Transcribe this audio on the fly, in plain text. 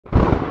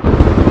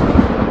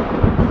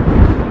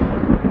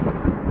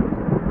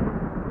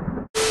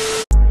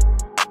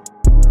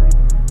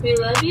We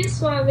love you,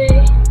 Suave.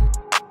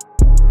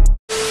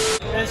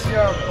 It's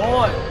your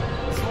boy,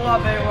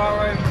 Suave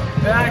Rara,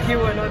 back here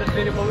with another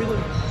video, but we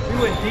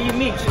with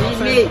D-Meech.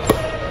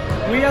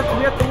 We have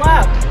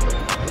Collab.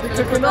 We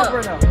took him up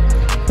right now.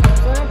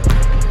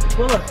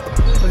 Well, look,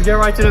 let's get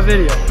right to the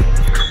video.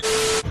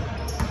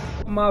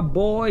 My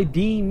boy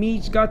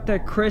D-Meech got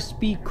that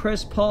crispy,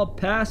 crisp Paul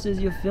passes,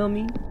 you feel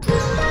me?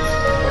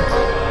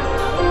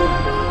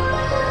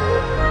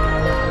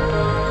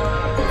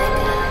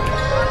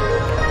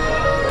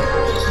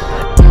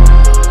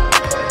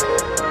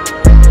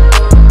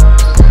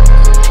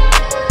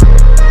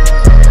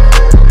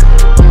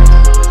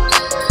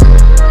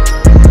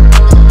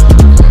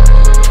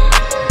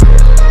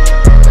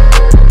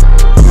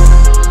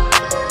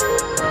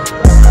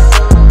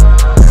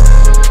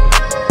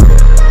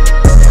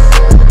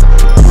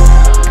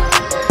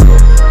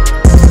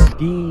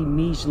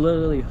 D-Meech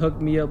literally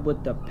hooked me up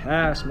with the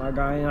pass, my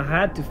guy, and I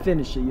had to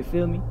finish it, you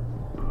feel me?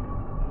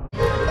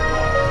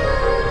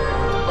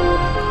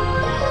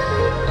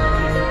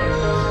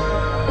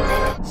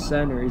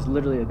 Center is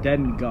literally a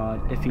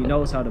demigod if he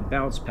knows how to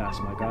bounce pass,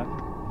 my guy.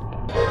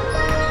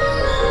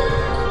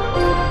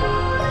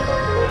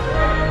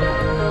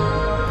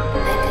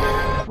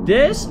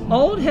 This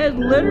old head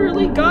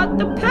literally got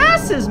the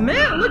passes,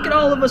 man. Look at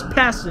all of us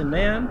passing,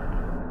 man.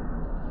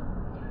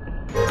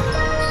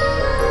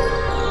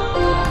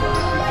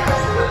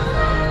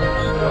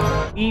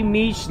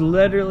 D-Meech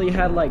literally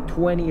had like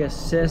 20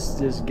 assists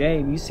this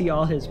game. You see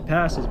all his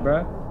passes, bro.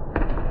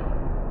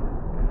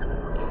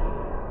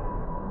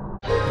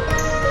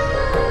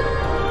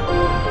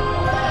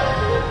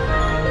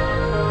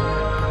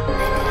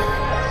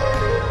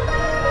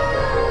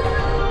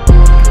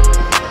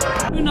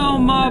 You know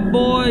my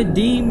boy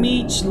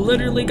D-Meech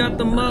literally got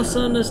the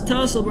muscle in his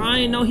tussle, bro. I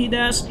didn't know he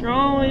that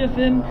strong, you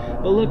feel me?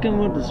 But look at him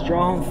with the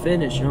strong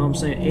finish, you know what I'm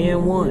saying?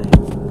 And one.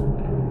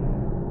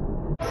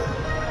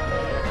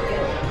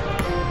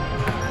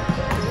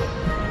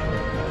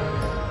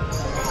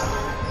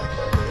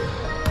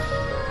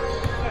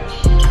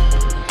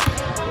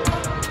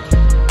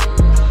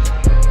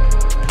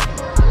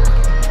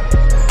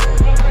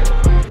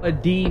 A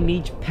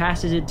D-Meech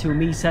passes it to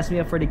me, sets me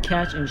up for the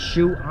catch and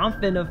shoot. I'm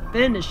finna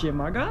finish it,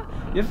 my guy.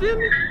 You feel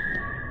me?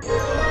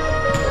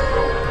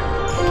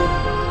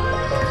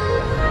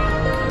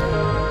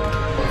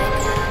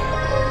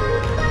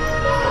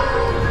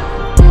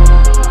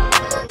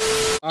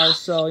 Alright,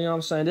 so, you know what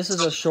I'm saying? This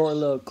is a short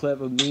little clip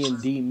of me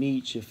and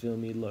D-Meech, you feel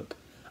me? Look,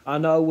 I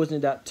know it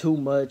wasn't that too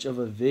much of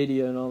a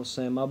video, you know what I'm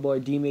saying? My boy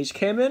D-Meech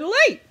came in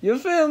late, you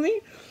feel me?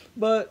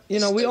 But, you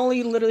know, we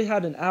only literally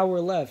had an hour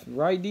left,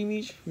 right,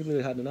 D-Meech? We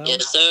literally had an hour.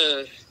 Yes,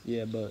 sir.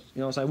 Yeah, but, you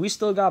know what I'm saying? We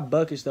still got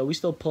buckets, though. We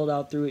still pulled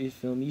out through it, you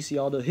feel me? You see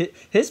all the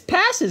his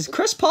passes.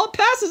 Chris Paul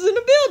passes in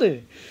the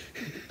building.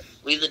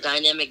 We the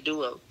dynamic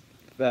duo.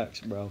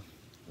 Facts, bro.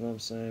 You know what I'm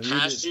saying?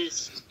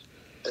 Passes,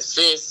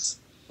 assists,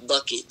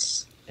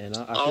 buckets. And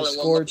I can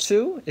score,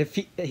 too. If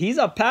he's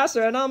a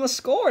passer and I'm a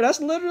scorer,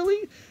 that's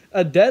literally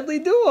a deadly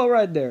duo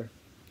right there.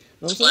 You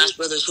know what I'm saying? Splash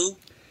Brothers who?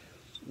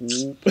 I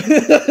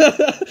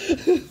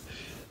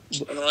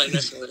don't like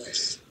messing with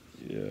us.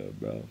 Yeah,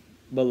 bro.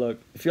 But look,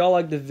 if y'all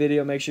like the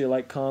video, make sure you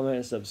like, comment,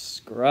 and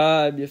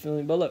subscribe. You feel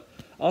me? But look,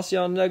 I'll see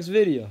y'all in the next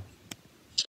video.